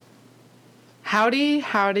Howdy,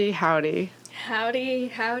 howdy, howdy. Howdy,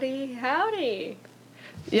 howdy, howdy.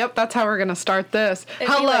 Yep, that's how we're going to start this. It'd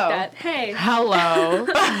Hello. be like that. Hey. Hello.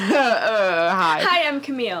 Hi. Hi, I'm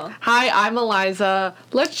Camille. Hi, I'm Eliza.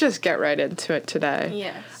 Let's just get right into it today.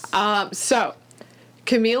 Yes. So,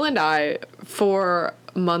 Camille and I, for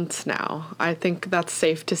months now, I think that's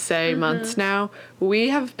safe to say, months now, we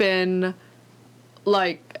have been,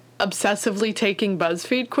 like, obsessively taking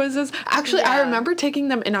BuzzFeed quizzes. Actually, I remember taking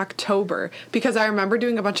them in October because I remember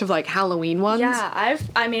doing a bunch of like Halloween ones. Yeah,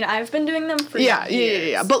 I've been doing them for years.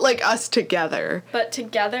 Yeah. But like us together. But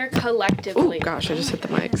together, collectively. Oh gosh, I just hit the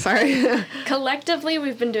mic. Sorry. Collectively,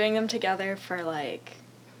 we've been doing them together for like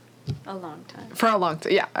a long time. For a long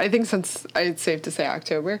time. Yeah, I think since it's safe to say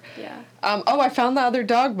October. Yeah. I found the other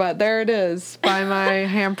dog butt. There it is by my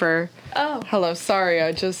hamper. Oh. Hello, sorry,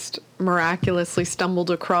 I just miraculously stumbled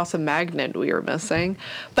across a magnet we were missing.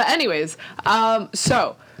 But anyways,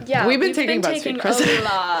 so yeah, we've been taking BuzzFeed quizzes. A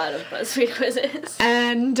lot of BuzzFeed quizzes.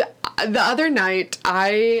 And the other night,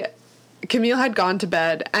 Camille had gone to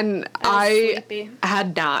bed, and I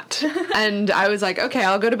had not. And I was like, okay,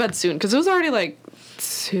 I'll go to bed soon, because it was already like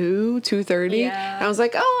 2:30. Yeah. And I was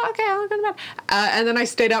like, oh, okay, I'll go to bed. And then I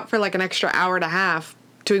stayed up for like an extra hour and a half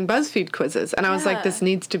doing BuzzFeed quizzes, and I was like, this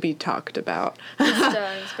needs to be talked about. This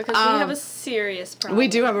does, because we have a serious problem. We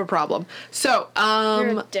do have a problem. So,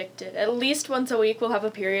 we're addicted. At least once a week, we'll have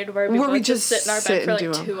a period where we just sit in our bed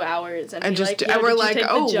for like 2 hours and be like, and we're like,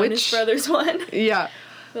 oh, the Jonas Brothers one? Yeah.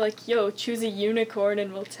 We're like, yo, choose a unicorn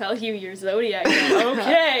and we'll tell you your zodiac.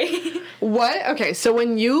 Okay. What? Okay, so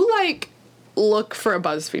when you like look for a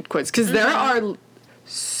BuzzFeed quiz, because there are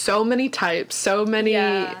so many types, so many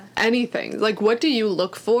anything. Like, what do you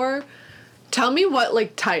look for? Tell me what,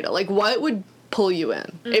 like, title. Like, what would pull you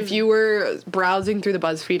in? If you were browsing through the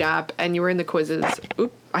BuzzFeed app and you were in the quizzes.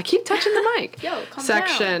 Oop, I keep touching the mic. Yo, calm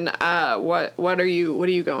section. down. What are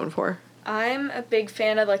you going for? I'm a big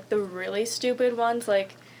fan of, like, the really stupid ones.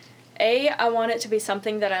 Like, I want it to be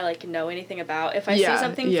something that I, like, know anything about. If I see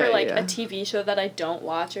something for, like, a TV show that I don't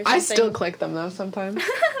watch or something. I still click them, though, sometimes.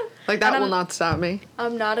 Like, that will not stop me.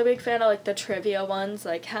 I'm not a big fan of, like, the trivia ones.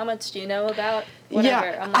 Like, how much do you know about whatever?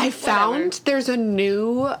 Yeah, I'm like, I found there's a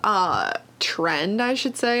new trend, I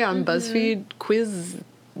should say, on BuzzFeed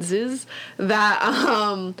quizzes that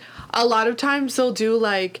a lot of times they'll do,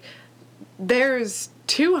 like, there's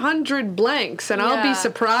 200 blanks, and I'll be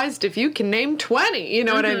surprised if you can name 20, you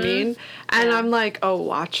know what I mean? And I'm like, oh,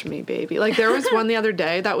 watch me, baby. Like, there was one the other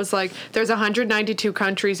day that was like, there's 192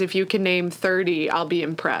 countries, if you can name 30, I'll be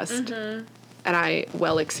impressed. And I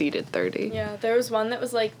well exceeded 30. Yeah, there was one that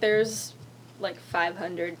was like, there's like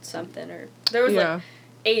 500 something, or there was like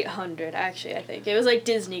 800, actually, I think. It was like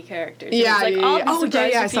Disney characters. Yeah, I'll be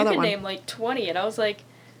surprised I if saw you that can one. name like 20, and I was like,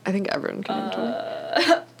 I think everyone can name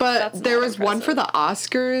 20. But there was one for the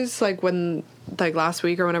Oscars, like when, like last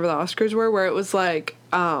week or whenever the Oscars were, where it was like,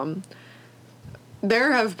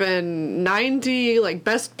 there have been 90, like,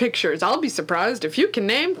 best pictures. I'll be surprised if you can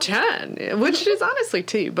name 10, which is honestly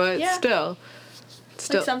tea, but still.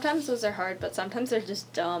 Like, sometimes those are hard, but sometimes they're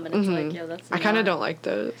just dumb, and it's like, yo, that's I kind of don't like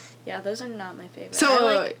those. Yeah, those are not my favorite.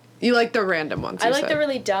 So, you like the random ones, I like the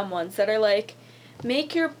really dumb ones that are like,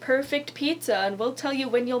 make your perfect pizza, and we'll tell you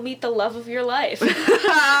when you'll meet the love of your life.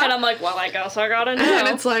 And I'm like, well, I guess I gotta know. And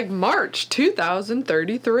it's like, March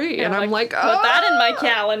 2033. And I'm like, put that in my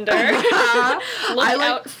calendar. Look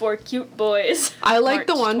out for cute boys. I like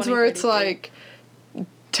the ones where it's like,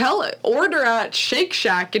 order at Shake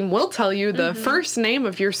Shack, and we'll tell you the first name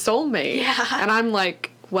of your soulmate. Yeah. And I'm like,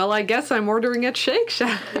 well, I guess I'm ordering at Shake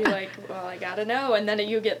Shack. You're like, well, I gotta know. And then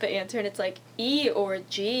you get the answer, and it's like E or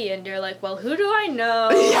G, and you're like, well, who do I know?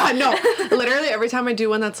 Yeah, no. Literally, every time I do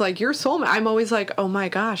one that's like, your soulmate, I'm always like, oh my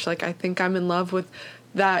gosh, like, I think I'm in love with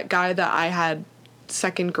that guy that I had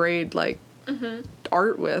second grade, like,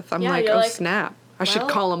 art with. I'm like, oh, like, snap. I should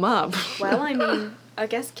call him up. Well, I mean, I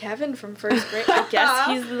guess Kevin from first grade, I guess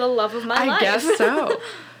he's the love of my life. I guess so.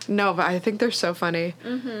 No, but I think they're so funny.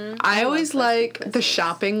 I always like the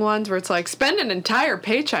shopping ones where it's like, spend an entire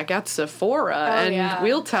paycheck at Sephora,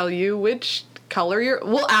 we'll tell you which color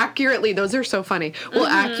we'll accurately, those are so funny, we'll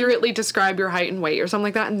accurately describe your height and weight or something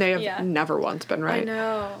like that, and they have never once been right. I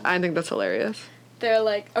know. I think that's hilarious. They're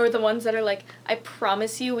like, or the ones that are like, I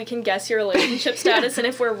promise you we can guess your relationship status, and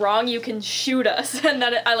if we're wrong, you can shoot us. And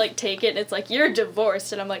then I, like, take it, and it's like, you're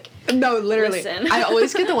divorced. And I'm like, no, literally. Listen. I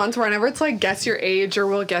always get the ones whenever it's like, guess your age or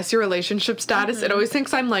we'll guess your relationship status. It always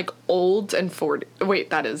thinks I'm, like, old and 40.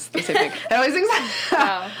 Wait, that is the same thing. It always thinks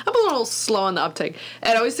I'm a little slow on the uptake.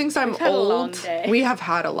 It always thinks I'm We've had old. a long day. We have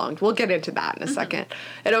had a long. We'll get into that in a second.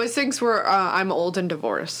 It always thinks I'm old and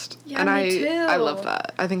divorced. Yeah, and me too. I love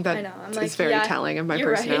that. I think that is very telling of my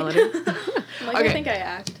personality. Right. I'm like, okay. I think I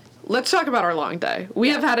act. Let's talk about our long day. We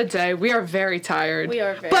have had a day. We are very tired. We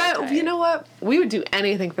are very tired. But you know what? We would do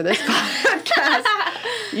anything for this podcast.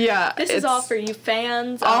 Yeah. This is all for you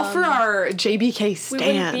fans. All for our JBK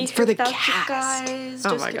stands. For the cast. You guys.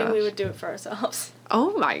 Just kidding. Gosh. We would do it for ourselves.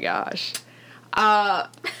 Oh my gosh.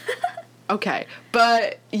 Okay.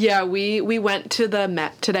 But yeah, we went to the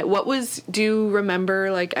Met today. Do you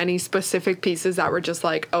remember like any specific pieces that were just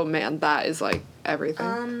like, oh man, that is like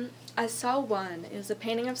everything? I saw one. It was a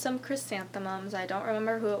painting of some chrysanthemums. I don't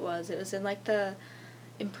remember who it was. It was in like the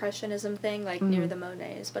Impressionism thing, like near the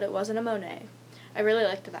Monets, but it wasn't a Monet. I really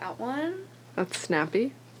liked that one. That's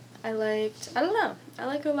snappy. I don't know. I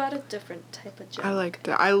like a lot of different type of junk. I liked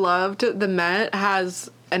it. I loved the Met has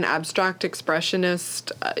an abstract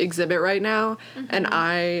expressionist exhibit right now, and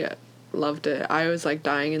I loved it. I was like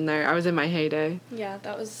dying in there. I was in my heyday. Yeah,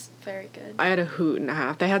 that was very good. I had a hoot and a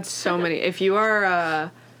half. They had so many. If you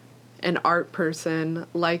are an art person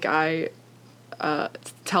like I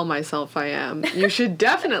tell myself I am, you should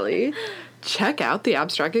definitely check out the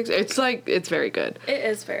abstract. It's very good. It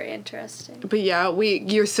is very interesting. But yeah,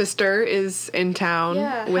 your sister is in town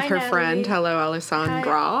with her Natalie. friend. Hello,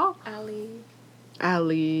 Alessandra.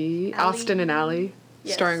 Ali. Austin and Ali.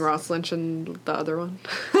 Yes. Starring Ross Lynch and the other one.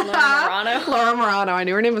 Laura Marano. Laura Marano. I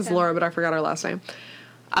knew her name was Laura, but I forgot her last name.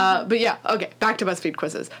 But yeah, okay, back to BuzzFeed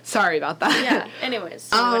quizzes. Sorry about that. Yeah, anyways,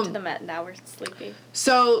 so we went to the Met, now we're sleepy.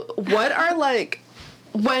 So, what are, like,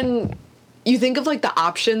 when you think of, like, the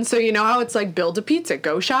options, so you know how it's, like, build a pizza,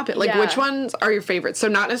 go shop it, like, which ones are your favorites? So,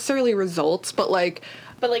 not necessarily results, but, like...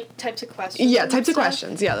 But, like, types of questions. Yeah, types of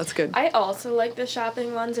questions. Yeah, that's good. I also like the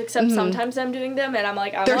shopping ones, except sometimes I'm doing them, and I'm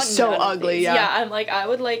like, They're want so none ugly, of these. yeah. Yeah, I'm like, I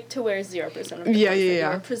would like to wear 0% of the clothes that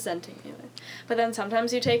you're presenting me with. But then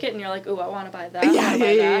sometimes you take it and you're like, ooh, I want to buy that.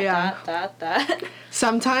 That.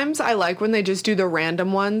 Sometimes I like when they just do the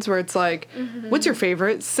random ones where it's like, what's your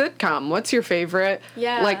favorite sitcom? What's your favorite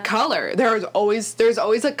like color? There's always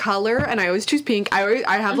a color, and I always choose pink.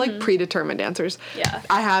 I have like predetermined answers. Yeah.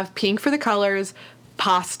 I have pink for the colors,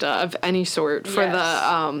 pasta of any sort for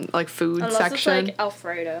the like food section. Unless it's like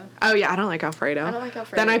Alfredo. Oh yeah, I don't like Alfredo. I don't like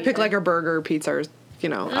Alfredo. Then I pick like a burger, pizza, or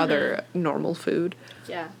other normal food.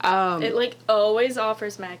 Yeah. It, like, always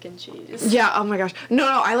offers mac and cheese. Yeah, oh my gosh. No,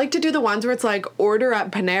 I like to do the ones where it's like, order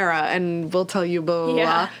at Panera and we'll tell you blah, blah,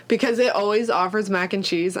 blah. Because it always offers mac and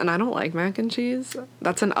cheese, and I don't like mac and cheese.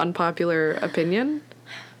 That's an unpopular opinion?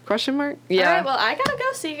 Question mark? Yeah. Alright, well, I gotta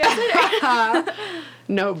go. See you guys later.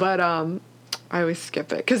 No, but, I always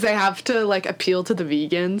skip it. Because they have to, like, appeal to the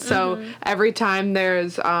vegans. So, every time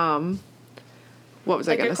there's, what was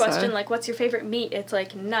I gonna say? Like, your question, like, what's your favorite meat? It's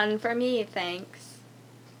like, none for me, thanks.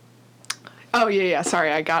 Oh, yeah,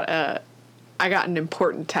 sorry, I got an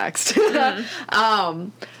important text.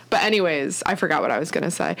 But anyways, I forgot what I was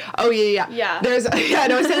gonna say. Oh, yeah. I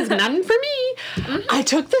know it says none for me. I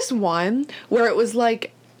took this one where it was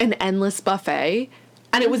like an endless buffet,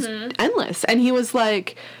 and it was endless, and he was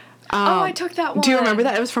like... I took that one. Do you remember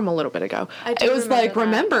that? It was from a little bit ago. It was like,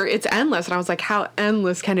 remember, it's endless. And I was like, how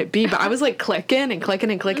endless can it be? But I was like clicking and clicking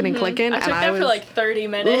and clicking and clicking. I took that for like 30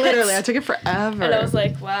 minutes. Literally, I took it forever. And I was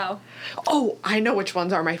like, wow. Oh, I know which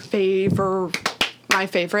ones are my favorite. My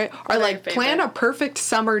favorite are like plan a perfect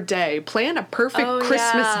summer day, plan a perfect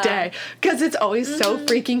Christmas day, because it's always so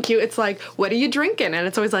freaking cute. It's like, what are you drinking? And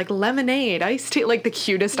it's always like lemonade, iced tea, like the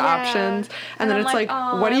cutest options. And then it's like,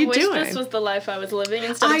 what are you doing? This was the life I was living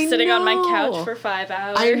instead of sitting on my couch for 5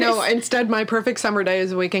 hours. I know. Instead, my perfect summer day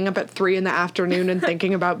is waking up at 3 in the afternoon and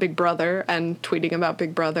thinking about Big Brother and tweeting about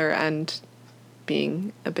Big Brother and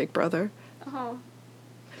being a Big Brother. Oh.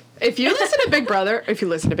 If you listen to Big Brother, if you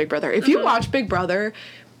watch Big Brother,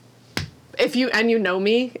 you know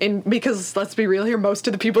me, and because let's be real here, most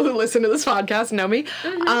of the people who listen to this podcast know me,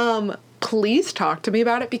 please talk to me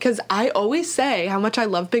about it, because I always say how much I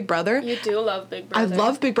love Big Brother. You do love Big Brother. I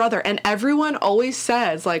love Big Brother, and everyone always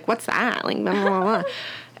says, like, what's that? Like, blah, blah,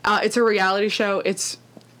 blah. It's a reality show. It's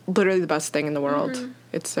literally the best thing in the world.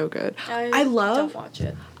 It's so good. I love... Don't watch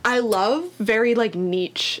it. I love very, like,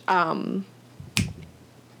 niche...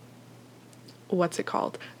 what's it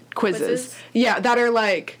called? Quizzes. Yeah, that are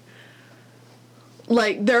like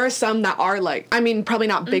like, there are some that are, like, I mean, probably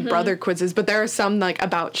not Big Brother quizzes, but there are some, like,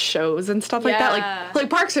 about shows and stuff like that. Like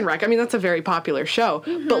Parks and Rec. I mean, that's a very popular show.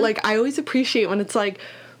 But, like, I always appreciate when it's, like,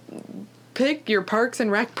 pick your Parks and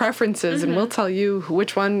Rec preferences and we'll tell you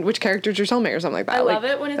which character's your soulmate or something like that. I like, love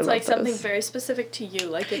it when it's, like, something very specific to you.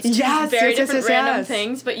 Like, it's two very different random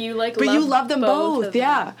things, but you, like, you love them both.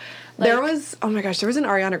 Yeah. Like, there was, oh my gosh, there was an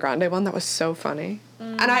Ariana Grande one that was so funny.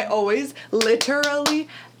 And I always, literally,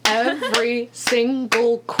 every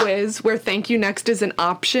single quiz where thank you next is an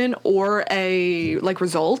option or a, like,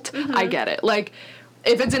 result, I get it. Like,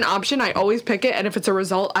 if it's an option, I always pick it, and if it's a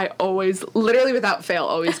result, I always, literally without fail,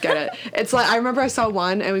 always get it. It's like, I remember I saw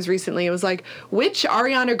one, it was recently, it was like, which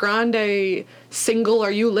Ariana Grande single are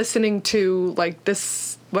you listening to, like,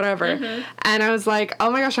 this, whatever, and I was like, oh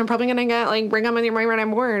my gosh, I'm probably gonna get, like, Bring On My When I'm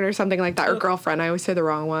Born, or something like that, or Girlfriend, I always say the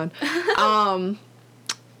wrong one,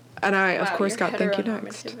 and I, of course, got Thank You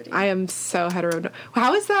Next. I am so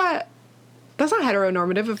how is that, that's not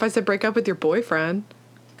heteronormative if I said break up with your boyfriend.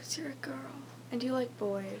 Because you're a girl. And you like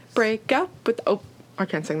boys. Break up with... Oh, I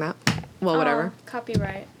can't sing that. Well, whatever.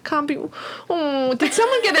 Copyright. Oh, did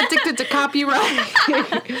someone get addicted to copyright?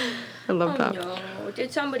 I love that. No.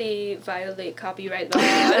 Did somebody violate copyright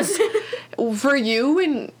laws? For you,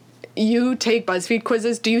 when you take BuzzFeed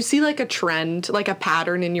quizzes, do you see, like, a trend, like a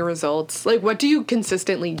pattern in your results? Like, what do you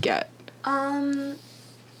consistently get? Man,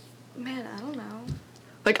 I don't know.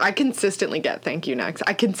 Like, I consistently get Thank You Next.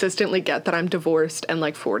 I consistently get that I'm divorced and,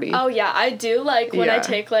 like, 40. Oh, yeah, I do, like, when I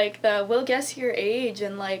take, like, the we'll guess your age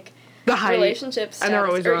and, like, the height. Relationship status. And they're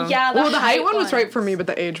always wrong. Yeah, the height one was right for me, but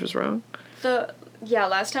the age was wrong.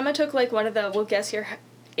 Last time I took, like, one of the we'll guess your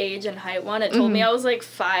age and height one, it told me I was, like,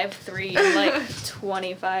 5'3" and, like,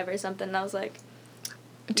 25 or something, and I was like...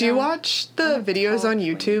 Do you watch the videos on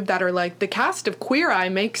YouTube that are like the cast of Queer Eye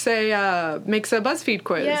makes a BuzzFeed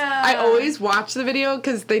quiz? Yeah. I always watch the video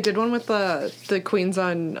because they did one with the queens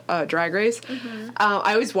on Drag Race.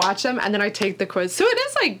 I always watch them and then I take the quiz, so it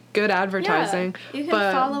is like good advertising. Yeah, you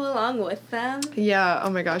can follow along with them. Yeah. Oh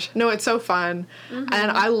my gosh. No, it's so fun, and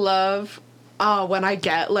I love when I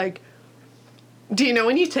get like. Do you know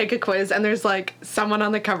when you take a quiz and there's, like, someone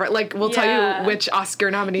on the cover, like, we'll tell you which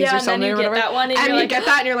Oscar nominees or something or whatever. That one and you get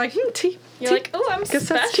that and you're like, T. You're like, oh, I'm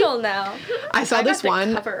special now. I saw this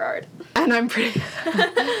one. Cover art. And I'm pretty...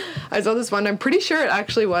 I saw this one. I'm pretty sure it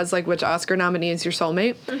actually was, like, which Oscar nominee is your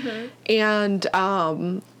soulmate. And,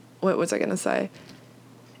 what was I going to say?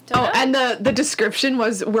 Don't know. And the description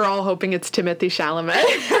was, we're all hoping it's Timothée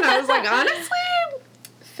Chalamet. And I was like, honestly...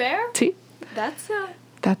 Fair. T. That's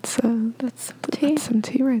some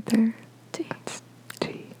tea right there. Tea. That's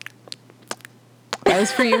tea. That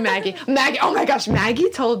was for you, Maggie. Oh my gosh,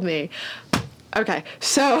 Maggie told me. Okay,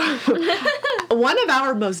 so one of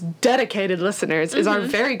our most dedicated listeners is our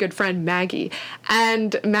very good friend Maggie.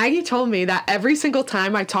 And Maggie told me that every single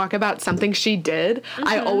time I talk about something she did,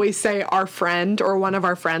 I always say our friend or one of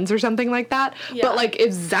our friends or something like that. Yeah. But, like,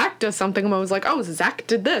 if Zach does something, I'm always like, oh, Zach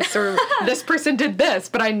did this or this person did this.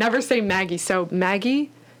 But I never say Maggie. So,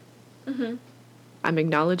 Maggie, I'm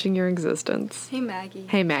acknowledging your existence. Hey, Maggie.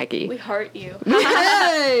 Hey, Maggie. We heart you.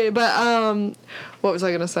 Hey! But, what was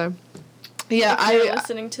I going to say? Yeah, if you're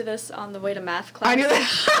listening to this on the way to math class, I knew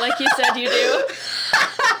that. like you said you do.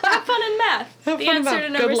 Have fun in math. The answer to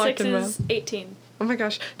number 6 is 18. Oh my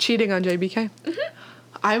gosh, cheating on JBK.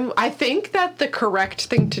 I think that the correct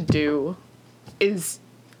thing to do is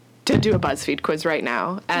to do a BuzzFeed quiz right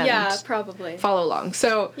now and probably follow along.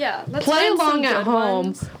 So let's play along at home.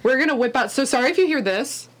 Ones. We're gonna whip out. So sorry if you hear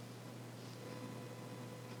this.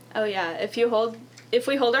 Oh yeah, if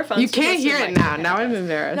we hold our phones... You can't hear it now. Now I'm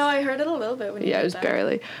embarrassed. No, I heard it a little bit when you did that. Yeah, it was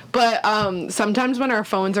barely. But sometimes when our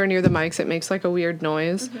phones are near the mics, it makes, like, a weird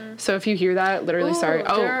noise. So if you hear that, literally, sorry.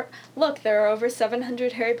 There are over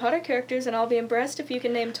 700 Harry Potter characters, and I'll be impressed if you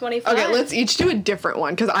can name 25. Okay, let's each do a different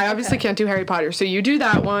one, because I obviously can't do Harry Potter. So you do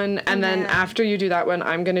that one, and then after you do that one,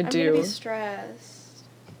 I'm going to do... I'm going to be stressed.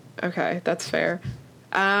 Okay, that's fair.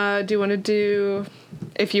 Do you want to do...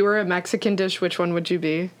 If you were a Mexican dish, which one would you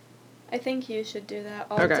be? I think you should do that.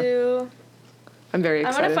 I'm very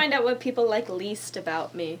excited. I want to find out what people like least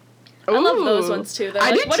about me. Ooh, I love those ones too. They're I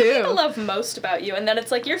like, do what too. do people love most about you? And then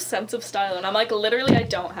it's like your sense of style. And I'm like, literally, I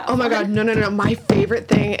don't have Oh my god, no. My favorite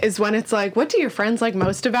thing is when it's like, what do your friends like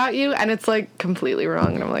most about you? And it's like completely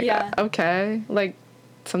wrong. And I'm like, okay. Like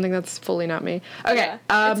something that's fully not me. Okay,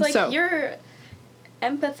 it's like, you're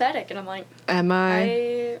empathetic. And I'm like, am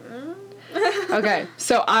I? Okay,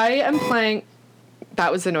 so I am playing... That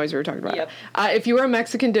was the noise we were talking about. Yep. If you were a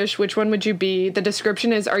Mexican dish, which one would you be? The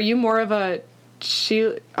description is, are you more of a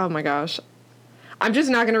oh my gosh. I'm just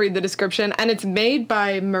not going to read the description. And it's made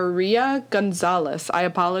by Maria Gonzalez. I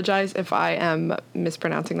apologize if I am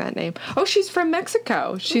mispronouncing that name. Oh, she's from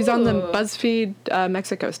Mexico. She's on the BuzzFeed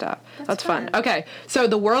Mexico stuff. That's fun. Okay, so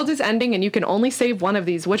the world is ending and you can only save one of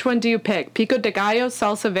these. Which one do you pick? Pico de gallo,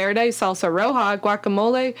 salsa verde, salsa roja,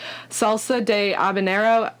 guacamole, salsa de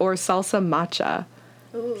habanero, or salsa matcha?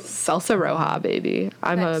 Ooh. Salsa roja, baby.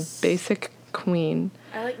 I'm a basic queen.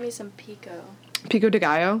 I like me some pico. Pico de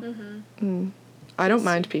gallo? Mm-hmm. I don't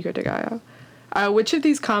mind pico de gallo. Which of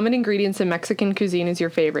these common ingredients in Mexican cuisine is your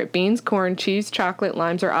favorite? Beans, corn, cheese, chocolate,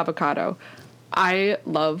 limes, or avocado? I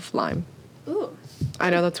love lime. Ooh. I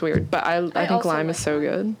know that's weird, but I think lime is so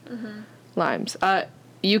good. Mm-hmm. Limes.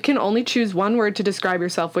 You can only choose one word to describe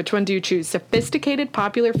yourself. Which one do you choose? Sophisticated,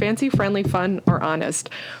 popular, fancy, friendly, fun, or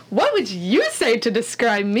honest? What would you say to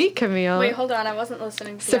describe me, Camille? Wait, hold on. I wasn't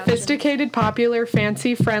listening to the Sophisticated, popular,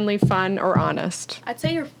 fancy, friendly, fun, or honest? I'd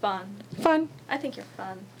say you're fun. Fun. I think you're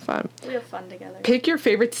fun. Fun. We have fun together. Pick your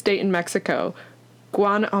favorite state in Mexico.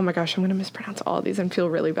 Oh my gosh, I'm going to mispronounce all of these and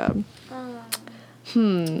feel really bad.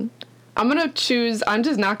 I'm going to choose, I'm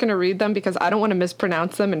just not going to read them because I don't want to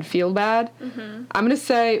mispronounce them and feel bad. Mm-hmm. I'm going to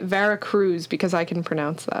say Veracruz because I can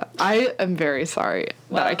pronounce that. I am very sorry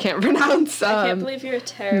that I can't pronounce I can't believe you're a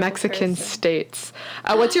terrible Mexican person. States.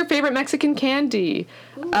 What's your favorite Mexican candy?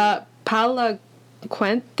 Palacuente,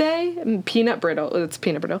 peanut brittle. It's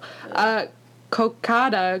peanut brittle.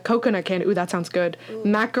 Cocada, coconut candy. Ooh, that sounds good.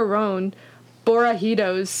 Macaron.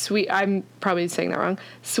 Borajitos, sweet, I'm probably saying that wrong.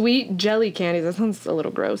 Sweet jelly candies, that sounds a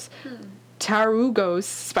little gross. Tarugos,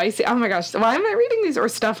 spicy, oh my gosh, why am I reading these? Or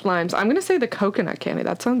stuffed limes. I'm going to say the coconut candy,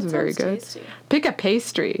 that sounds very good. Tasty. Pick a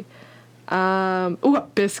pastry. A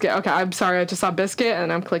biscuit. Okay, I'm sorry, I just saw biscuit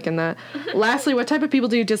and I'm clicking that. Lastly, what type of people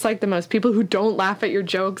do you dislike the most? People who don't laugh at your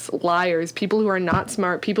jokes, liars, people who are not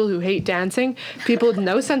smart, people who hate dancing, people with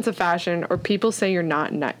no sense of fashion, or people who say you're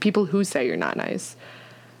not nice.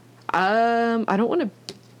 I don't want to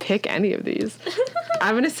pick any of these.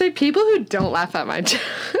 I'm going to say people who don't laugh at my jokes.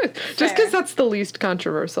 Just because that's the least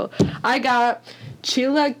controversial. I got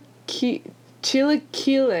chilaquiles.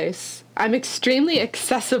 I'm extremely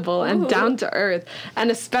accessible and down to earth,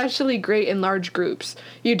 and especially great in large groups.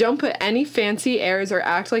 You don't put any fancy airs or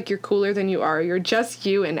act like you're cooler than you are. You're just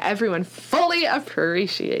you, and everyone fully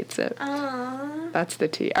appreciates it. Aww. That's the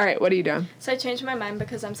tea. All right, what are you doing? So I changed my mind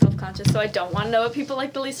because I'm self-conscious, so I don't want to know what people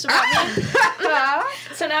like the least about me.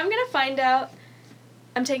 So now I'm going to find out.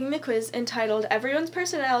 I'm taking the quiz entitled Everyone's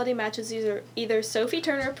Personality Matches Either Sophie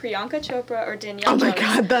Turner, Priyanka Chopra, or Danielle Jones. Oh my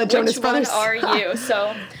god, the Jonas Brothers. Which one are you?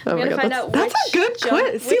 So I'm going to find out that's a good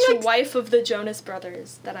quiz. which wife of the Jonas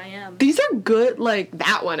Brothers that I am. These are good, like,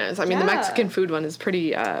 that one is. I mean, the Mexican food one is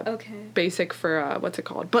pretty basic for, what's it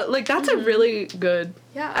called? But, like, that's a really good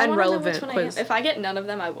and relevant quiz. If I get none of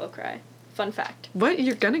them, I will cry. Fun fact. What?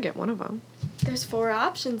 You're going to get one of them. There's 4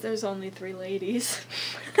 options. There's only 3 ladies.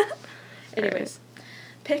 Anyways.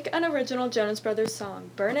 Pick an original Jonas Brothers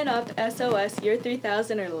song. Burnin' Up, SOS, Year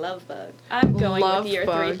 3000, or Love Bug. I'm going with Year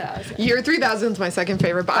 3000. Year 3000 is my second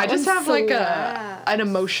favorite, but I just have like an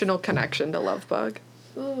emotional connection to Love Bug.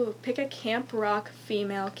 Ooh, pick a camp rock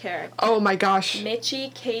female character. Oh my gosh.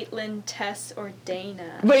 Mitchie, Caitlin, Tess, or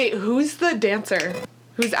Dana. Wait, who's the dancer?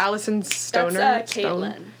 Who's Allison Stoner? That's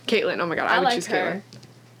Caitlin. Caitlin, oh my god, I would like choose her. Caitlin.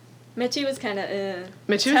 Mitchie was kind of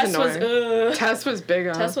Mitchie was annoying. Tess was big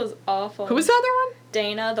on. Tess was awful. Who was the other one?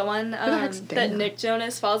 Dana, the one that Nick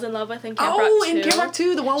Jonas falls in love with in Camp Rock 2. Oh, in Camp Rock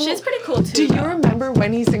 2, the one. She's pretty cool too. Do you remember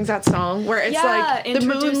when he sings that song where it's like the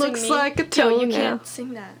moon looks like a toenail? No, you can't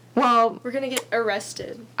sing that. Well, we're gonna get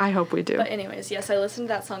arrested. I hope we do. But anyways, yes, I listen to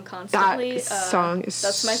that song constantly. That song is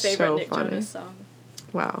that's my favorite so Nick funny. Jonas song.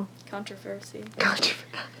 Wow. Controversy.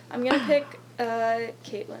 I'm gonna pick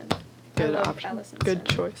Caitlin. Good option. Allison Good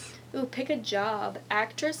Stoner. choice. Ooh, pick a job: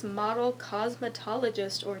 actress, model,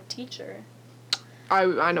 cosmetologist, or teacher.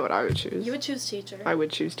 I know what I would choose. You would choose teacher. I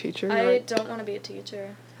would choose teacher. I don't want to be a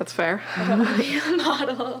teacher. That's fair. I don't want to be a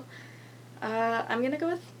model. I'm gonna go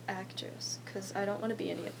with actress because I don't want to be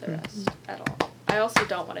any of the rest at all. I also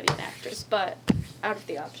don't want to be an actress, but out of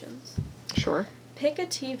the options. Sure. Pick a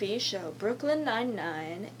TV show: Brooklyn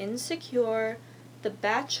Nine-Nine, Insecure, The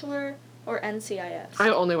Bachelor, or NCIS. I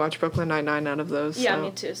only watch Brooklyn Nine-Nine out of those. Yeah, so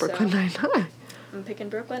me too. Brooklyn Nine-Nine. I'm picking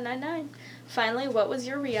Brooklyn Nine-Nine. Finally, what was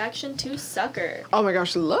your reaction to Sucker? Oh my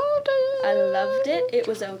gosh, loved it. I loved it. It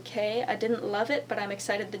was okay. I didn't love it, but I'm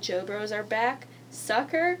excited the Joe Bros are back.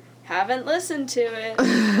 Sucker, haven't listened to it.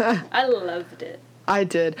 I loved it. I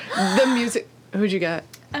did. The music. Who'd you get?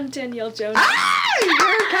 I'm Danielle Jonas. Ah!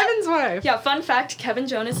 You're Kevin's wife. Yeah, fun fact, Kevin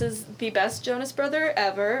Jonas is the best Jonas brother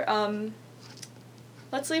ever.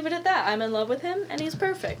 let's leave it at that. I'm in love with him, and he's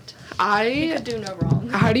perfect. He I. could do no wrong.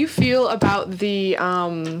 How do you feel about the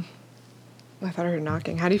I thought I heard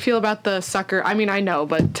knocking. How do you feel about the Sucker? I mean, I know,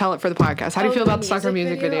 but tell it for the podcast. How do you feel about the Sucker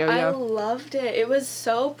music video? I loved it. It was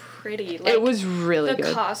so pretty. Like, it was really good.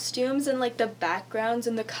 The costumes and, like, the backgrounds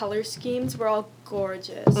and the color schemes were all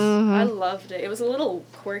gorgeous. Mm-hmm. I loved it. It was a little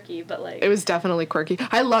quirky, but, like... It was definitely quirky.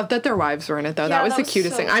 I loved that their wives were in it, though. Yeah, that was the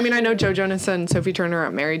cutest thing. I mean, I know Joe Jonas and Sophie Turner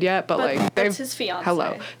aren't married yet, but like, that's his fiancé.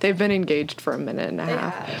 Hello. They've been engaged for a minute and a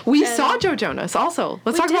half. We saw Joe Jonas, also.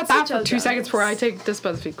 Let's talk about that for 2 seconds before I take this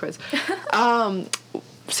BuzzFeed quiz.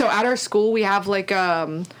 So at our school, we have, like,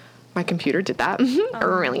 my computer did that.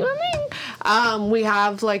 Really? We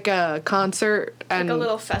have, like, a concert and... Like a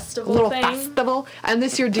little festival festival. And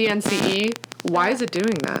this year, DNCE, why is it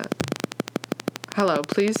doing that? Hello,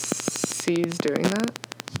 please cease doing that.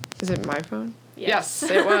 Is it my phone? Yes,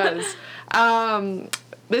 it was.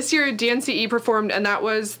 This year, DNCE performed, and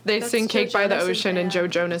they sing Cake by the Ocean, and Joe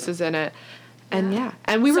Jonas is in it. And,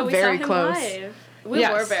 and we were very close. Live. We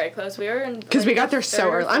were very close. We were in... Because we got there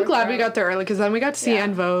so early. I'm glad we got there early, because then we got to see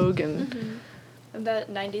En Vogue and... Mm-hmm. And the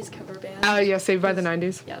 90s cover band. Oh, yeah, Saved by the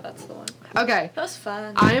 90s. Yeah, that's the one. Okay. That was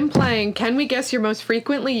fun. I am playing Can We Guess Your Most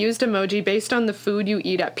Frequently Used Emoji Based on the Food You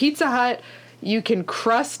Eat at Pizza Hut. You can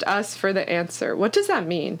crust us for the answer. What does that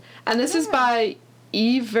mean? And this is by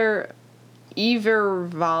Evervali.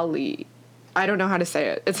 I don't know how to say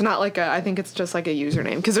it. It's not like I think it's just like a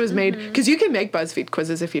username. Because it was made, because you can make BuzzFeed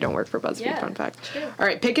quizzes if you don't work for BuzzFeed, fun fact. True. All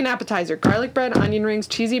right, pick an appetizer. Garlic bread, onion rings,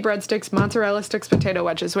 cheesy breadsticks, mozzarella sticks, potato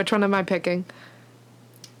wedges. Which one am I picking?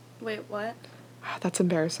 Wait, what? That's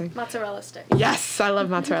embarrassing. Mozzarella sticks. Yes, I love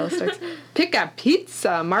mozzarella sticks. Pick a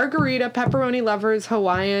pizza. Margarita, pepperoni lovers,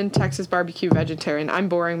 Hawaiian, Texas barbecue, vegetarian. I'm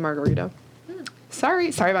boring, margarita. Sorry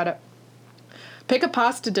about it. Pick a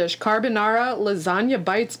pasta dish. Carbonara, lasagna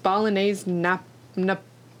bites, bolognese,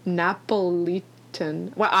 Napolitan.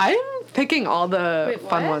 Well, I'm picking all the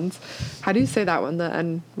fun ones. How do you say that one? The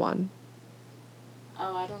N one.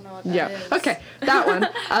 Oh, I don't know what that is. Okay, that one.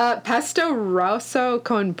 Pesto rosso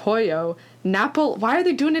con pollo. Why are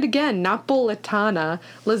they doing it again? Napolitana.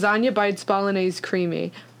 Lasagna bites, bolognese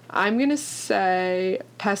creamy. I'm going to say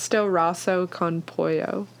pesto rosso con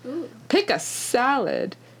pollo. Ooh. Pick a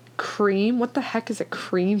salad. Cream? What the heck is a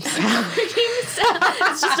cream salad?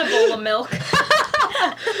 It's just a bowl of milk.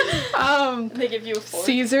 They give you a fork.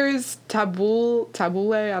 Caesar's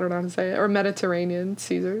tabbouleh, I don't know how to say it, or Mediterranean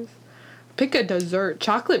Caesar's. Pick a dessert.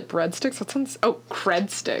 Chocolate breadsticks. That sounds... Oh,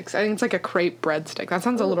 cred sticks. I think it's like a crepe breadstick. That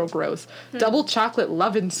sounds a little gross. Double chocolate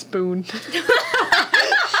lovin' spoon.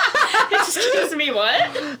 Excuse me,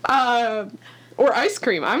 what? Or ice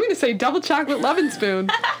cream. I'm going to say double chocolate lovin'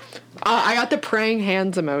 spoon. I got the praying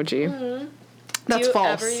hands emoji. Mm-hmm. That's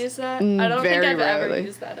false. Do you ever use that? I don't think I've ever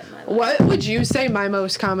used that in my life. What would you say my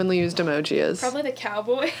most commonly used emoji is? Probably the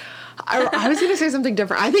cowboy. I was going to say something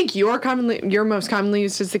different. I think your most commonly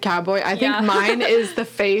used is the cowboy. I think mine is the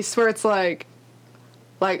face where it's like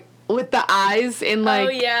with the eyes in like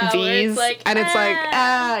V's. It's like, and it's like,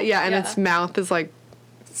 and its mouth is like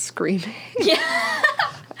screaming. Yeah.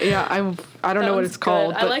 Yeah, I don't know what it's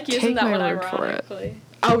called, but I like using that take my one word for it. ironically.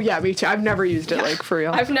 Oh, yeah, me too. I've never used it, like, for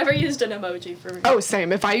real. I've never used an emoji for real. Oh,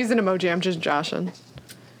 same. If I use an emoji, I'm just joshing.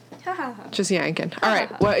 Just yanking. All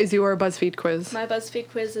right, what is your BuzzFeed quiz? My BuzzFeed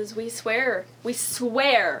quiz is we swear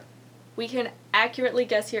we can accurately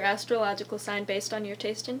guess your astrological sign based on your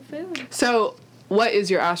taste in food. So, what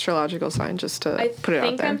is your astrological sign, just to put it out there? I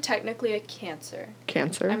think I'm technically a Cancer.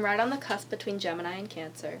 Cancer? I'm right on the cusp between Gemini and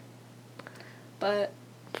Cancer. But...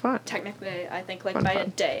 Fun. Technically, I think, like, by a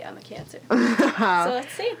day, I'm a Cancer. So,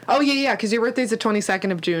 let's see. Oh, yeah, because your birthday's the 22nd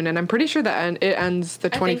of June, and I'm pretty sure that it ends the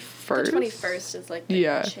 21st. The 21st is, like,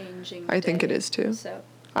 the changing I think day. it is, too. So.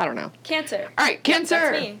 I don't know. Cancer. All right,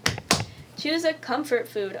 Cancer! Yep, that's me. Choose a comfort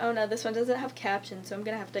food. Oh, no, this one doesn't have captions, so I'm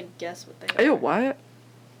going to have to guess what they are. Ew, what?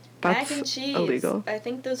 That's Mac and cheese. Illegal. I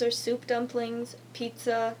think those are soup dumplings,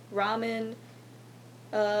 pizza, ramen,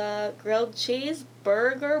 grilled cheese,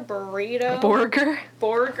 burger, burrito.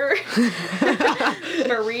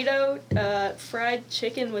 Burrito, fried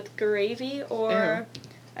chicken with gravy, or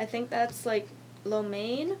I think that's like lo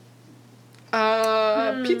mein.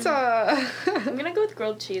 Pizza. I'm gonna go with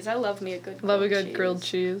grilled cheese. I love me a good grilled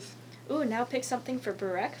cheese. Ooh, now pick something for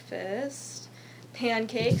breakfast.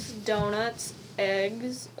 Pancakes, donuts,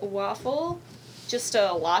 eggs, waffle, just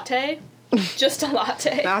a latte. Just a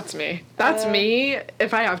latte. That's me. That's me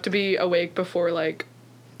if I have to be awake before, like,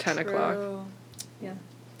 10 o'clock. Yeah.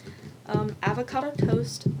 Avocado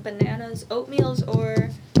toast, bananas, oatmeals,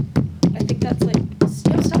 or I think that's, like... Yo,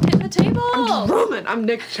 stop hitting the table! I'm drumming. I'm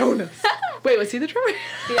Nick Jonas. Wait, was he the drummer?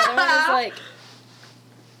 The other one is, like,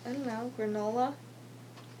 I don't know, granola.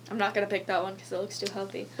 I'm not gonna pick that one because it looks too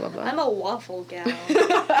healthy. Love that. I'm a waffle gal.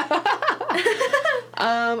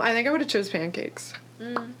 I think I would have chose pancakes.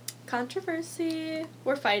 Controversy.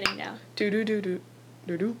 We're fighting now.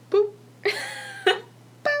 Boop.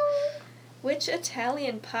 Which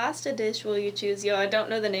Italian pasta dish will you choose? Yo, I don't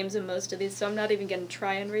know the names of most of these, so I'm not even gonna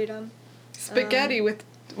try and read them. Spaghetti with...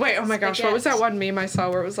 Wait, oh my gosh, what was that one meme I saw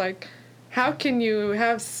where it was like, how can you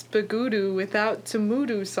have spagudu without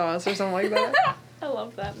tomato sauce or something like that? I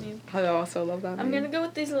love that meme. I also love that meme. I'm gonna go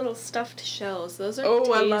with these little stuffed shells. Those are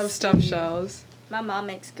tasty. I tasty. love stuffed shells. My mom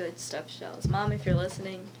makes good stuffed shells. Mom, if you're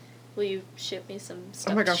listening, will you ship me some stuffed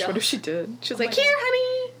shells? Oh my gosh, what if she did? She was Oh like, my here, God.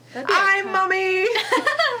 honey, That'd be a I'm cut. Mommy.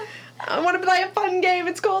 I want to play a fun game.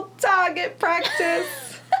 It's called Target Practice.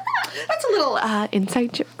 That's a little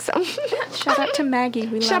inside joke. So. Shout out to Maggie.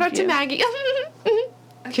 We Shout love out you. to Maggie.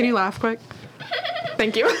 Can you laugh quick?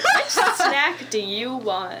 Thank you. Which snack do you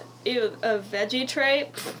want? Ew, a veggie tray?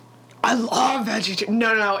 I love veggie.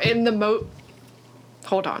 No. In the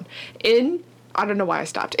hold on. I don't know why I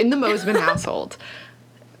stopped. In the Mosman household,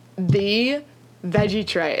 the veggie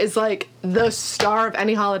tray is like the star of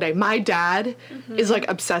any holiday. My dad is like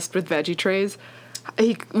obsessed with veggie trays.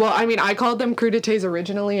 I called them crudités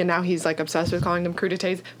originally, and now he's like obsessed with calling them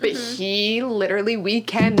crudités. But he literally, we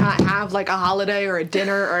cannot have like a holiday or a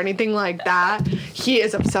dinner or anything like that. He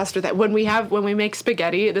is obsessed with it. When we make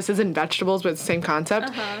spaghetti, this isn't vegetables, but it's the same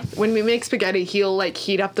concept. When we make spaghetti, he'll like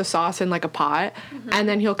heat up the sauce in like a pot, and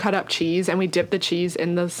then he'll cut up cheese, and we dip the cheese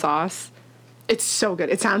in the sauce. It's so good.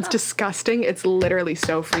 It sounds disgusting. It's literally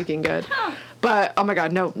so freaking good. But oh my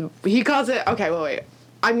god, no, he calls it. Okay, wait.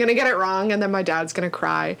 I'm gonna get it wrong, and then my dad's gonna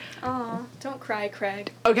cry. Aw, don't cry,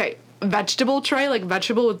 Craig. Okay, vegetable tray, like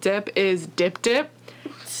vegetable dip is dip,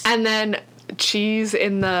 and then cheese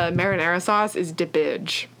in the marinara sauce is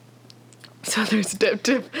dippage. So there's dip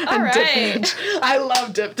and right. dippage. I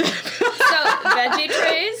love dip. So, veggie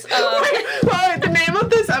trays? Wait, the name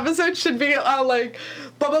of this episode should be like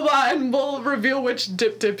blah blah blah, and we'll reveal which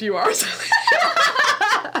dip you are.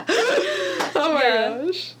 Oh my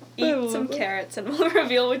gosh. Eat some carrots and we'll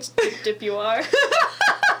reveal which dip you are.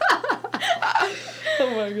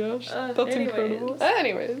 Oh my gosh. That's incredible.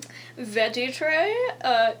 Anyways. Veggie tray,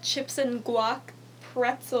 chips and guac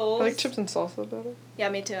pretzels. I like chips and salsa better. Yeah,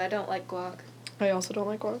 me too. I don't like guac. I also don't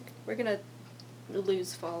like guac. We're gonna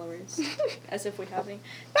lose followers. As if we have any.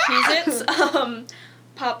 Cheez-Its,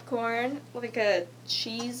 popcorn, like a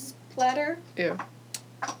cheese platter. Ew.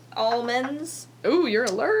 Almonds. Ooh, you're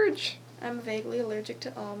allergic. I'm vaguely allergic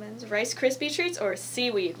to almonds. Rice Krispie treats or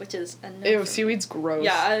seaweed, which is a no. Ew, seaweed's gross.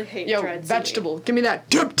 Yeah, I hate dread vegetable. seaweed. Give me that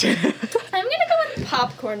dip. I'm gonna go with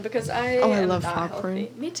popcorn because I am love not popcorn.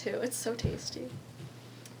 healthy. Me too. It's so tasty.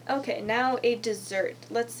 Okay, now a dessert.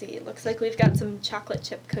 Let's see. Looks like we've got some chocolate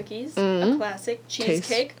chip cookies, a classic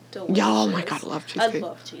cheesecake. Delicious. Yeah, oh my god, I love cheesecake. I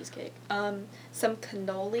love cheesecake. Some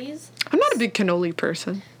cannolis. I'm not a big cannoli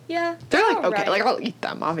person. Yeah, They're like alright. okay, like I'll eat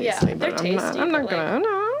them obviously, Yeah, but they're I'm not tasty, gonna.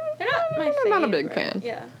 No. They're not my favorite. I'm not a big fan.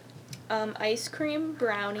 Yeah. Ice cream,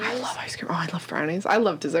 brownies. I love ice cream. Oh, I love brownies. I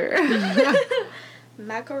love dessert.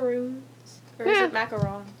 Macaroons. Or is it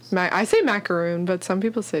macarons? I say macaroon, but some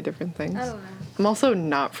people say different things. I don't know. I'm also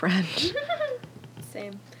not French.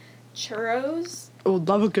 Same. Churros. Oh,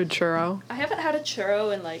 love a good churro. I haven't had a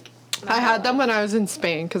churro in like. I had them when I was in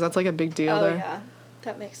Spain because that's like a big deal there. Oh yeah,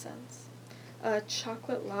 that makes sense.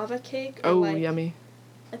 Chocolate lava cake. Oh, like, yummy.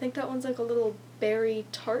 I think that one's like a little berry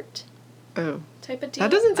tart Oh. type of deal.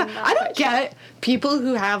 That doesn't sound. I'm not I don't quite sure. get people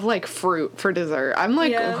who have like fruit for dessert. I'm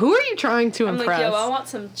like, Yeah. who are you trying to I'm impress? like, yo, I want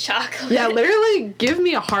some chocolate. Yeah, literally, give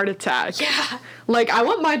me a heart attack. Yeah. Like, I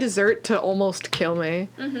want my dessert to almost kill me.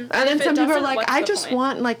 Mm-hmm. And then If it some people are doesn't, like, what's I the just point?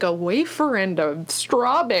 want like a wafer and a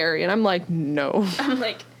strawberry. And I'm like, no. I'm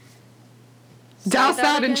like. Douse say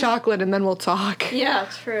that in again? chocolate and then we'll talk. Yeah,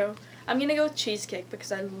 true. I'm gonna go with cheesecake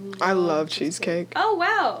because I love cheesecake. Oh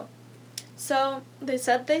wow. So they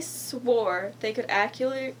said they swore they could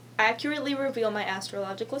accurately reveal my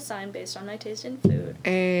astrological sign based on my taste in food.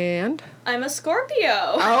 And I'm a Scorpio.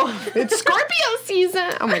 oh, it's Scorpio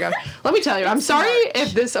season. Oh my god. Let me tell you, I'm It's sorry March.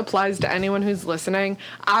 if this applies to anyone who's listening.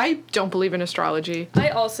 I don't believe in astrology. I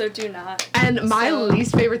also do not. And my So-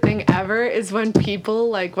 least favorite thing ever is when people,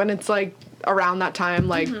 like, when it's, like, around that time,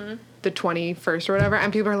 like, the 21st or whatever,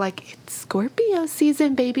 and people are like, it's Scorpio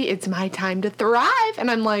season, baby. It's my time to thrive. And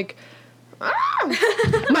I'm like,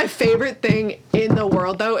 ah! My favorite thing in the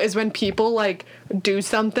world, though, is when people, like, do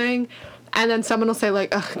something, and then someone will say,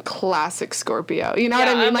 like, ugh, classic Scorpio. You know what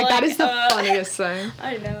I Yeah, mean? I'm Like, that like, is the funniest thing.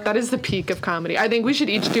 I know. That is the peak of comedy. I think we should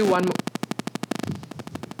each do one more.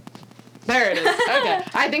 There it is. Okay.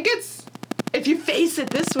 I think it's if you face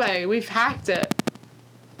it this way, we've hacked it.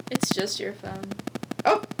 It's just your phone.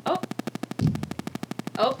 Oh. Oh.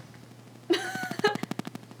 Oh.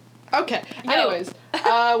 Okay. Yo. Anyways,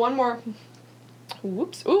 one more.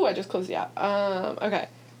 Whoops. Ooh, I just closed the app. Okay.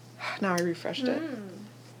 Now I refreshed it.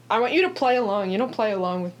 I want you to play along. You don't play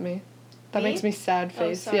along with me. That makes me sad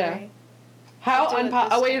face. Oh, sorry. Yeah. How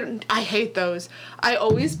oh wait, I hate those. I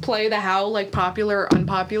always play the how like popular or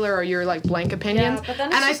unpopular or your like blank opinions. Yeah, but then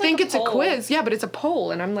it's and I just think like it's a quiz. Yeah, but it's a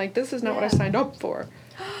poll and I'm like, this is not what I signed up for.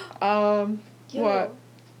 What?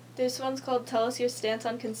 This one's called "Tell Us Your Stance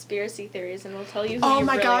on Conspiracy Theories," and we'll tell you who Oh you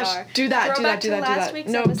my really gosh. are. Do that, Throwback do to that. last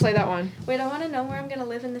week's No, episode. play that one. Wait, I want to know where I'm going to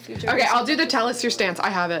live in the future. Okay, I'll do the tell us your stance. I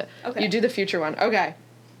have it. Okay. You do the future one. Okay.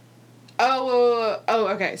 Oh,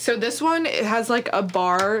 okay. So this one, it has like a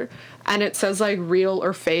bar and it says like real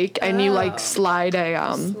or fake and you like slide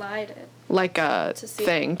a Slide it. like a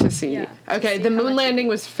thing to see. Yeah, okay, see the how moon much landing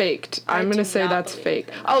was faked. I'm do going to say not that's believe fake.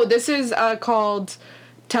 in that. Oh, this is called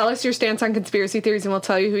Tell Us Your Stance on Conspiracy Theories and We'll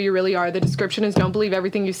Tell You Who You Really Are. The description is Don't Believe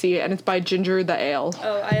Everything You See and it's by Ginger the Ale.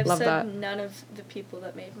 Oh, I have Love said that. none of the people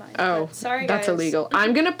that made mine. Oh, but sorry that's guys. illegal.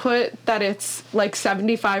 I'm going to put that it's like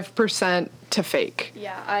 75% to fake.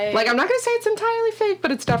 Yeah, I'm not gonna say it's entirely fake,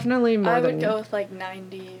 but it's definitely more I than. would go with like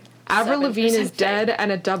 90. Avril Lavigne is fake. dead,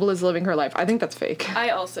 and a double is living her life. I think that's fake. I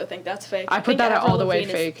also think that's fake. I put think that at Avril all the way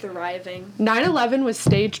Lavigne is fake. Thriving. 9/11 was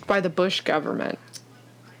staged by the Bush government.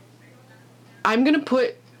 I'm gonna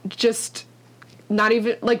put just not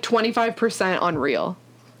even like 25% on real.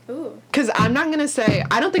 Ooh. Cause I'm not gonna say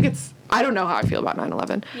I don't think it's. I don't know how I feel about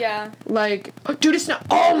 9/11. Yeah. Like, dude, it's not.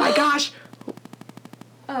 Oh my gosh.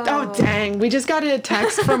 Oh, dang. We just got a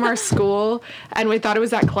text from our school, and we thought it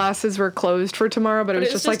was that classes were closed for tomorrow, but it was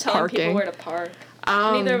just like telling parking. people where to park.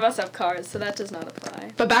 Neither of us have cars, so that does not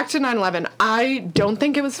apply. But back to 9/11. I don't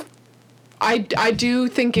think it was... I do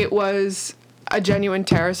think it was a genuine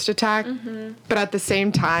terrorist attack, but at the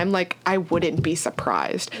same time, like, I wouldn't be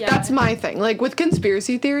surprised. Yeah. That's my thing. Like, with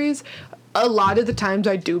conspiracy theories... A lot of the times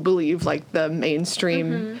I do believe, like, the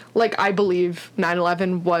mainstream... Like, I believe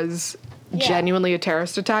 9/11 was... genuinely a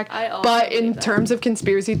terrorist attack. But in terms of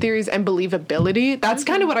conspiracy theories and believability, that's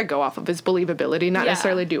kind of what I go off of is believability, not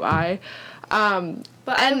necessarily do I.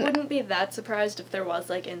 But I wouldn't be that surprised if there was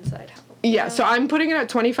like inside help. Yeah, so I'm putting it at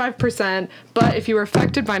 25%, but if you were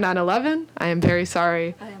affected by 9/11, I am very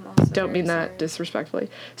sorry. I am also Don't mean that sorry. disrespectfully.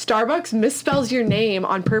 Starbucks misspells your name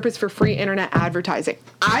on purpose for free internet advertising.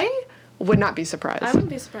 I would not be surprised. I wouldn't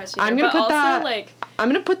be surprised either. I'm gonna put that. Like, I'm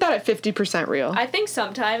gonna put that at 50% real. I think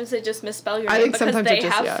sometimes they just misspell your I name think because sometimes they it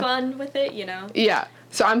just- have fun with it, you know. Yeah.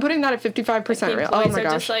 So I'm putting that at 55% real. Oh my are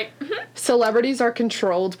gosh. just like, Celebrities are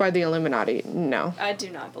controlled by the Illuminati. No. I do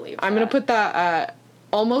not believe I'm going to put that at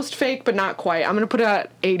almost fake, but not quite. I'm going to put it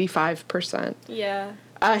at 85%. Yeah.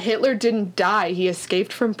 Hitler didn't die. He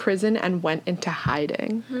escaped from prison and went into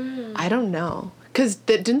hiding. I don't know. Because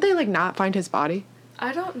didn't they, like, not find his body?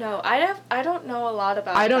 I don't know. I don't know a lot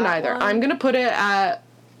about I don't that either. one. I'm going to put it at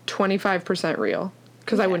 25% real.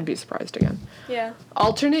 Because I wouldn't be surprised again. Yeah.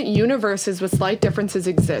 Alternate universes with slight differences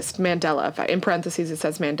exist. Mandela effect. In parentheses, it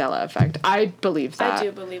says Mandela effect. I believe that. I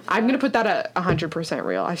do believe that. I'm going to put that at 100%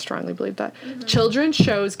 real. I strongly believe that. Children's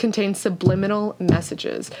shows contain subliminal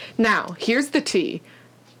messages. Now, here's the tea.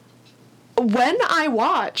 When I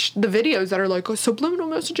watch the videos that are like, oh, subliminal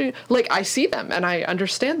messaging, like, I see them and I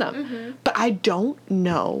understand them. But I don't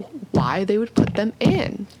know why they would put them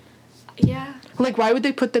in. Yeah. Like, why would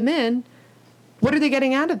they put them in? What are they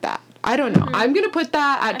getting out of that? I don't know. I'm going to put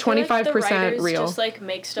that at 25% like the writers real. just, like,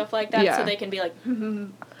 make stuff like that so they can be like,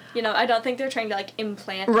 you know, I don't think they're trying to, like,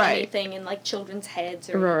 implant anything in, like, children's heads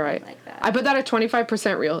or anything like that. I put that at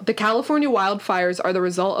 25% real. The California wildfires are the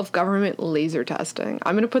result of government laser testing.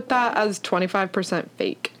 I'm going to put that as 25%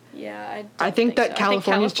 fake. Yeah, I think that so.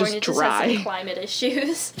 California's I think just California dry. has some climate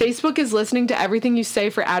issues. Facebook is listening to everything you say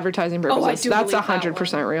for advertising purposes. I do That's believe that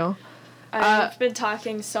 100% one. real. I've been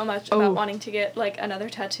talking so much about wanting to get, like, another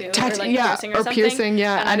tattoo. Or, like, piercing or something. Piercing,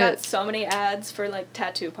 yeah. And I got so many ads for, like,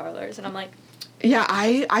 tattoo parlors, and I'm like... Yeah,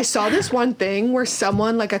 I saw this one thing where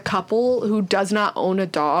someone, like a couple who does not own a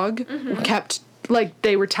dog, kept, like,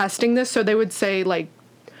 they were testing this, so they would say, like,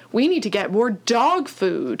 we need to get more dog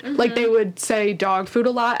food. Like, they would say dog food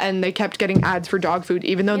a lot, and they kept getting ads for dog food,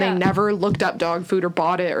 even though they never looked up dog food or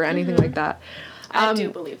bought it or anything like that. I do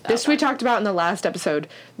believe that. This we talked about in the last episode.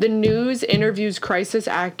 The news interviews crisis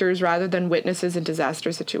actors rather than witnesses in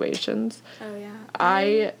disaster situations. Oh, yeah.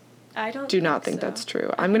 I don't do not think that's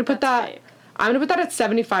true. I'm going to put that... fake. I'm going to put that at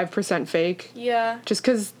 75% fake. Yeah. Just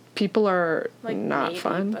because people are Like, not maybe,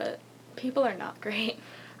 fun. But people are not great.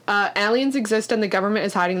 Aliens exist and the government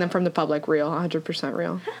is hiding them from the public. Real. 100%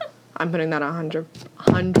 real. I'm putting that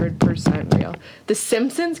 100% real. The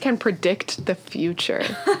Simpsons can predict the future.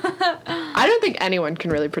 I don't think anyone can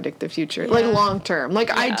really predict the future, like long term. Like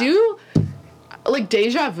I do, like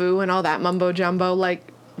deja vu and all that mumbo jumbo.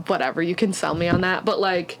 Like whatever, you can sell me on that. But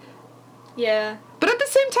like, yeah. But at the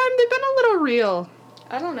same time, they've been a little real.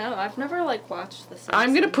 I don't know. I've never like watched the Simpsons.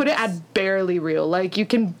 I'm gonna put it at barely real. Like you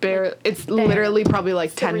can it's literally probably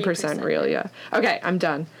like 10% real. Yeah. Okay, I'm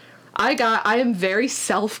done. I am very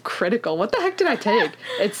self-critical. What the heck did I take?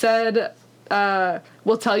 It said,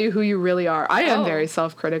 we'll tell you who you really are. I am very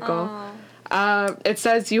self-critical. It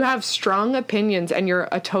says you have strong opinions and you're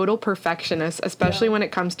a total perfectionist, especially when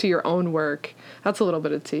it comes to your own work. That's a little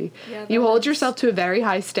bit of tea. Yeah, you hold yourself to a very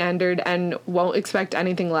high standard and won't expect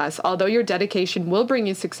anything less. Although your dedication will bring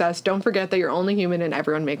you success, don't forget that you're only human and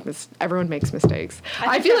everyone makes mistakes.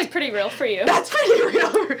 I feel like pretty real for you. That's pretty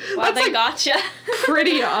real. Wow, they gotcha.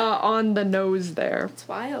 Pretty on the nose there. It's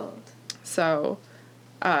wild. So,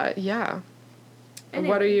 yeah. Anyways.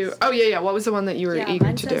 What are you... Oh, yeah. What was the one that you were eager to do?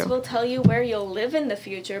 Mine says we'll tell you where you'll live in the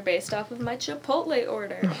future based off of my Chipotle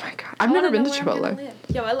order. Oh, my God. I've never been to Chipotle.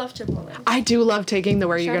 Yo, I love Chipotle. I do love taking the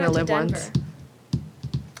where you're going to live once.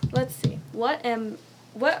 Let's see. What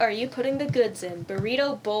are you putting the goods in?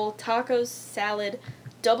 Burrito, bowl, tacos, salad,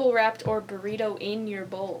 double wrapped, or burrito in your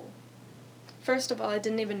bowl? First of all, I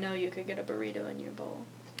didn't even know you could get a burrito in your bowl.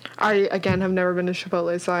 I, again, have never been to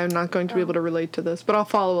Chipotle, so I'm not going to be able to relate to this, but I'll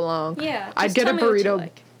follow along. Yeah. I'd get a burrito.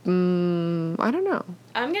 Like. I don't know.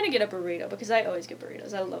 I'm going to get a burrito because I always get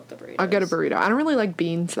burritos. I love the burritos. I'll get a burrito. I don't really like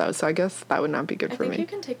beans, though, so I guess that would not be good for me. I think you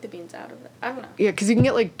can take the beans out of it. I don't know. Yeah, because you can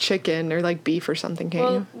get, like, chicken or, like, beef or something,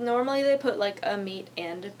 can't you? Well, normally they put, like, a meat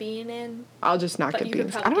and a bean in. I'll just not get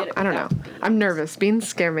beans. I don't know. Beans. I'm nervous. Beans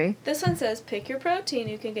scare me. This one says, pick your protein.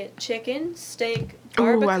 You can get chicken, steak,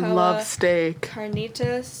 barbacoa. Ooh, I love steak.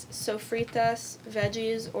 Carnitas, sofritas,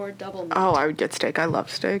 veggies, or double meat. Oh, I would get steak. I love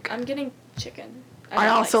steak. I'm getting chicken. I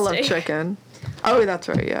also love chicken. Oh, that's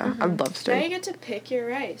right, yeah. Mm-hmm. I would love steak. Now you get to pick your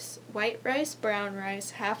rice. White rice, brown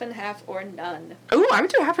rice, half and half, or none. Ooh, I would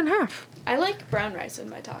do half and half. I like brown rice in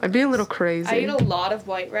my tacos. I'd be a little crazy. I eat a lot of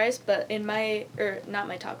white rice, but in my, not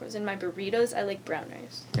my tacos, in my burritos, I like brown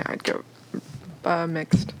rice. Yeah, I'd go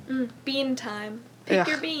mixed. Bean time. Pick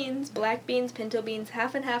your beans. Black beans, pinto beans,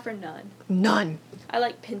 half and half, or none. None. I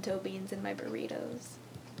like pinto beans in my burritos.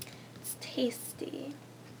 It's tasty.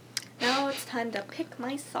 Now it's time to pick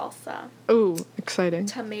my salsa. Ooh, exciting.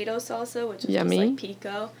 Tomato salsa, which is yummy. Just like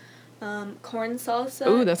pico. Corn salsa.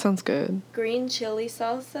 Ooh, that sounds good. Green chili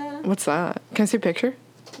salsa. What's that? Can I see a picture?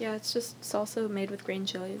 Yeah, it's just salsa made with green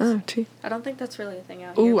chilies. Oh, tea. I don't think that's really a thing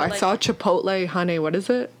out here. Ooh, I saw chipotle honey. What is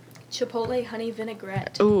it? Chipotle honey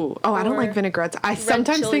vinaigrette. Ooh, I don't like vinaigrettes. I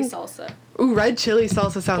sometimes think salsa. Ooh, red chili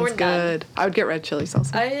salsa sounds good. I would get red chili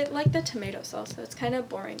salsa. I like the tomato salsa. It's kind of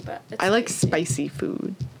boring, but it's I like tasty. spicy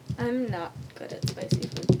food. I'm not good at spicy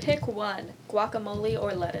food. Pick one: guacamole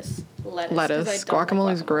or lettuce. Lettuce.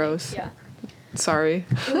 Guacamole's like gross. Yeah. Sorry.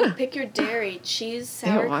 Ooh, pick your dairy: cheese,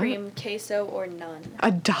 sour cream, queso, or none.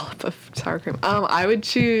 A dollop of sour cream. I would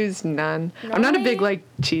choose none. Normally, I'm not a big like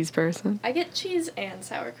cheese person. I get cheese and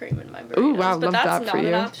sour cream in my burritos. Ooh, wow, but love that's that not for you.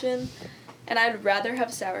 an option. And I'd rather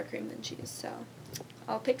have sour cream than cheese, so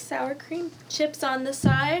I'll pick sour cream. Chips on the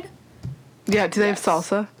side. Yeah. Do they have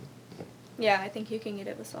salsa? Yeah, I think you can get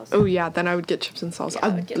it with salsa. Oh yeah, then I would get chips and salsa. Yeah, I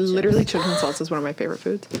would get literally chips and salsa is one of my favorite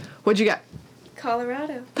foods. What'd you get?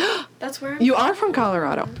 Colorado. That's where I'm You from. are from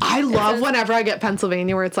Colorado. I love whenever I get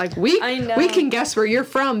Pennsylvania where it's like we can guess where you're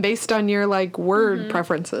from based on your like word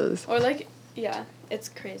preferences. Or like it's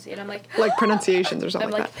crazy. And I'm like pronunciations or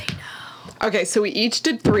something I'm like that. They know. Okay, so we each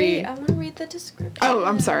did 3. Wait, I want to read the description. Oh,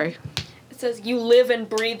 I'm sorry. It says you live and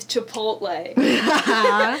breathe Chipotle.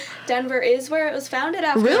 Denver is where it was founded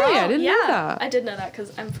after Really? all. I didn't know that. I did know that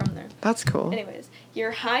because I'm from there. That's cool. Anyways, you're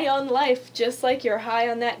high on life just like you're high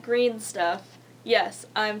on that green stuff. Yes,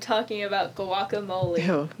 I'm talking about guacamole.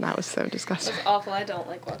 Ew, that was so disgusting. That's awful. I don't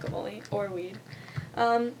like guacamole or weed.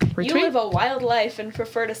 You live a wild life and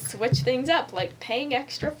prefer to switch things up, like paying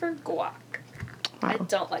extra for guac. Wow. I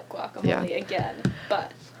don't like guacamole again,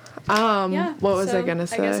 but what was I gonna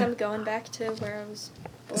say? I guess I'm going back to where I was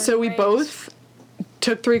born So we both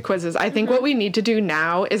took 3 quizzes. I think what we need to do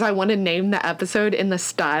now is I want to name the episode in the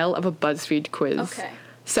style of a BuzzFeed quiz. Okay.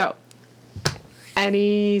 So,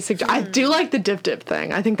 any I do like the dip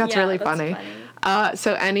thing. I think that's really that's funny.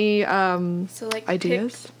 So any so like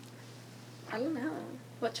ideas? I don't know.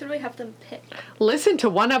 What should we have them pick? Listen to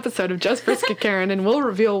one episode of Just Brisket Karen and we'll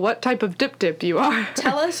reveal what type of dip you are.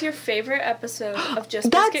 Tell us your favorite episode of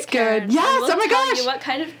Just That's Brisket Karen. good. Yes, and we'll oh my tell gosh. you what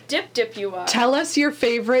kind of dip you are. Tell us your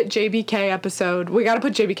favorite JBK episode. We gotta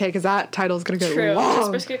put JBK because that title's gonna get True. long.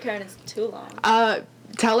 Just Brisket Karen is too long.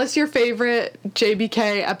 Tell us your favorite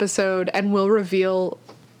JBK episode and we'll reveal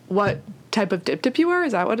what type of dip you are.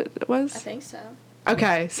 Is that what it was? I think so.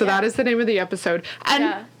 Okay, so Yeah. that is the name of the episode.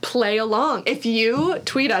 And play along. If you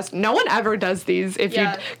tweet us, no one ever does these. If you,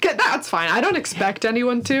 that's fine. I don't expect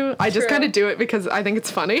anyone to. I just True. kind of do it because I think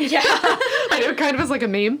it's funny. Yeah. I do it kind of as like a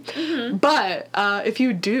meme. Mm-hmm. But if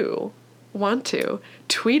you do want to,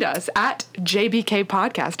 tweet us at JBK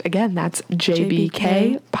Podcast. Again, that's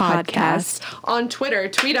JBK Podcast. On Twitter,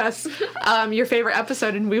 tweet us your favorite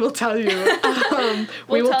episode and we will tell you.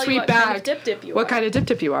 We will tell you tweet what back kind of dip you what are. kind of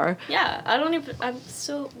dip you are. Yeah, I'm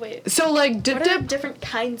still, wait. So like What are the dip. different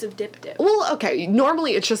kinds of dip? Well, okay.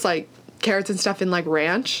 Normally it's just like carrots and stuff in like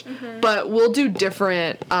ranch, but we'll do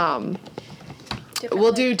different.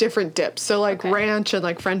 We'll do different dips. So like ranch and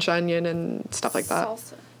like French onion and stuff like that.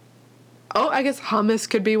 Salsa. Oh, I guess hummus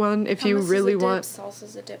could be one if you Hummus really is a dip, want.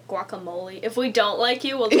 Salsa's a dip. Guacamole. If we don't like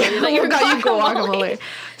you, we'll tell you that We'll you're call you guacamole.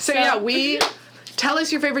 So yeah, we tell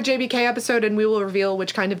us your favorite JBK episode and we will reveal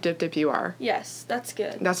which kind of dip you are. Yes, that's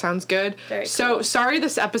good. That sounds good. Very So cool. sorry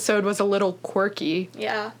this episode was a little quirky.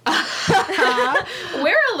 Yeah.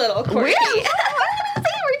 We're a little quirky.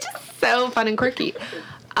 We're just so fun and quirky.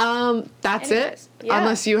 That's Anyways, it. yeah.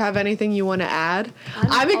 Unless you have anything you want to add.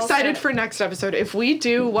 I'm all excited set. for next episode. If we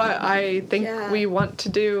do what I think we want to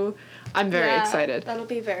do, I'm very excited. That'll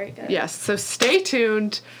be very good. Yes, so stay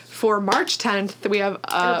tuned for March 10th. We have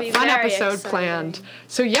It'll a be fun very episode exciting. planned.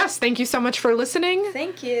 So yes, thank you so much for listening.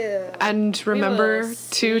 Thank you. And We remember will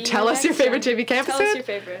see to you tell us your next favorite time. JBK episode. Tell us your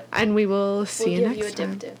favorite. And we will see you We'll give next you a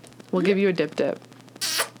time. dip. We'll give you a dip.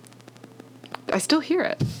 I still hear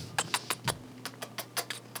it.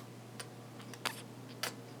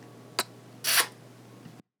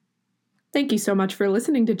 Thank you so much for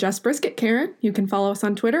listening to Just Brisket, Karen. You can follow us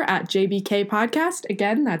on Twitter at JBK Podcast.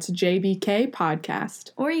 Again, that's JBK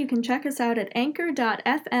Podcast. Or you can check us out at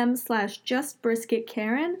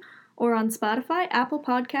anchor.fm/justbrisketKaren or on Spotify, Apple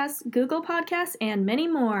Podcasts, Google Podcasts, and many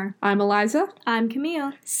more. I'm Eliza. I'm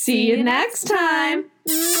Camille. See you next time.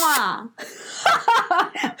 Mwah.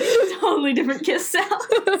 Totally different kiss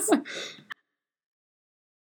sounds.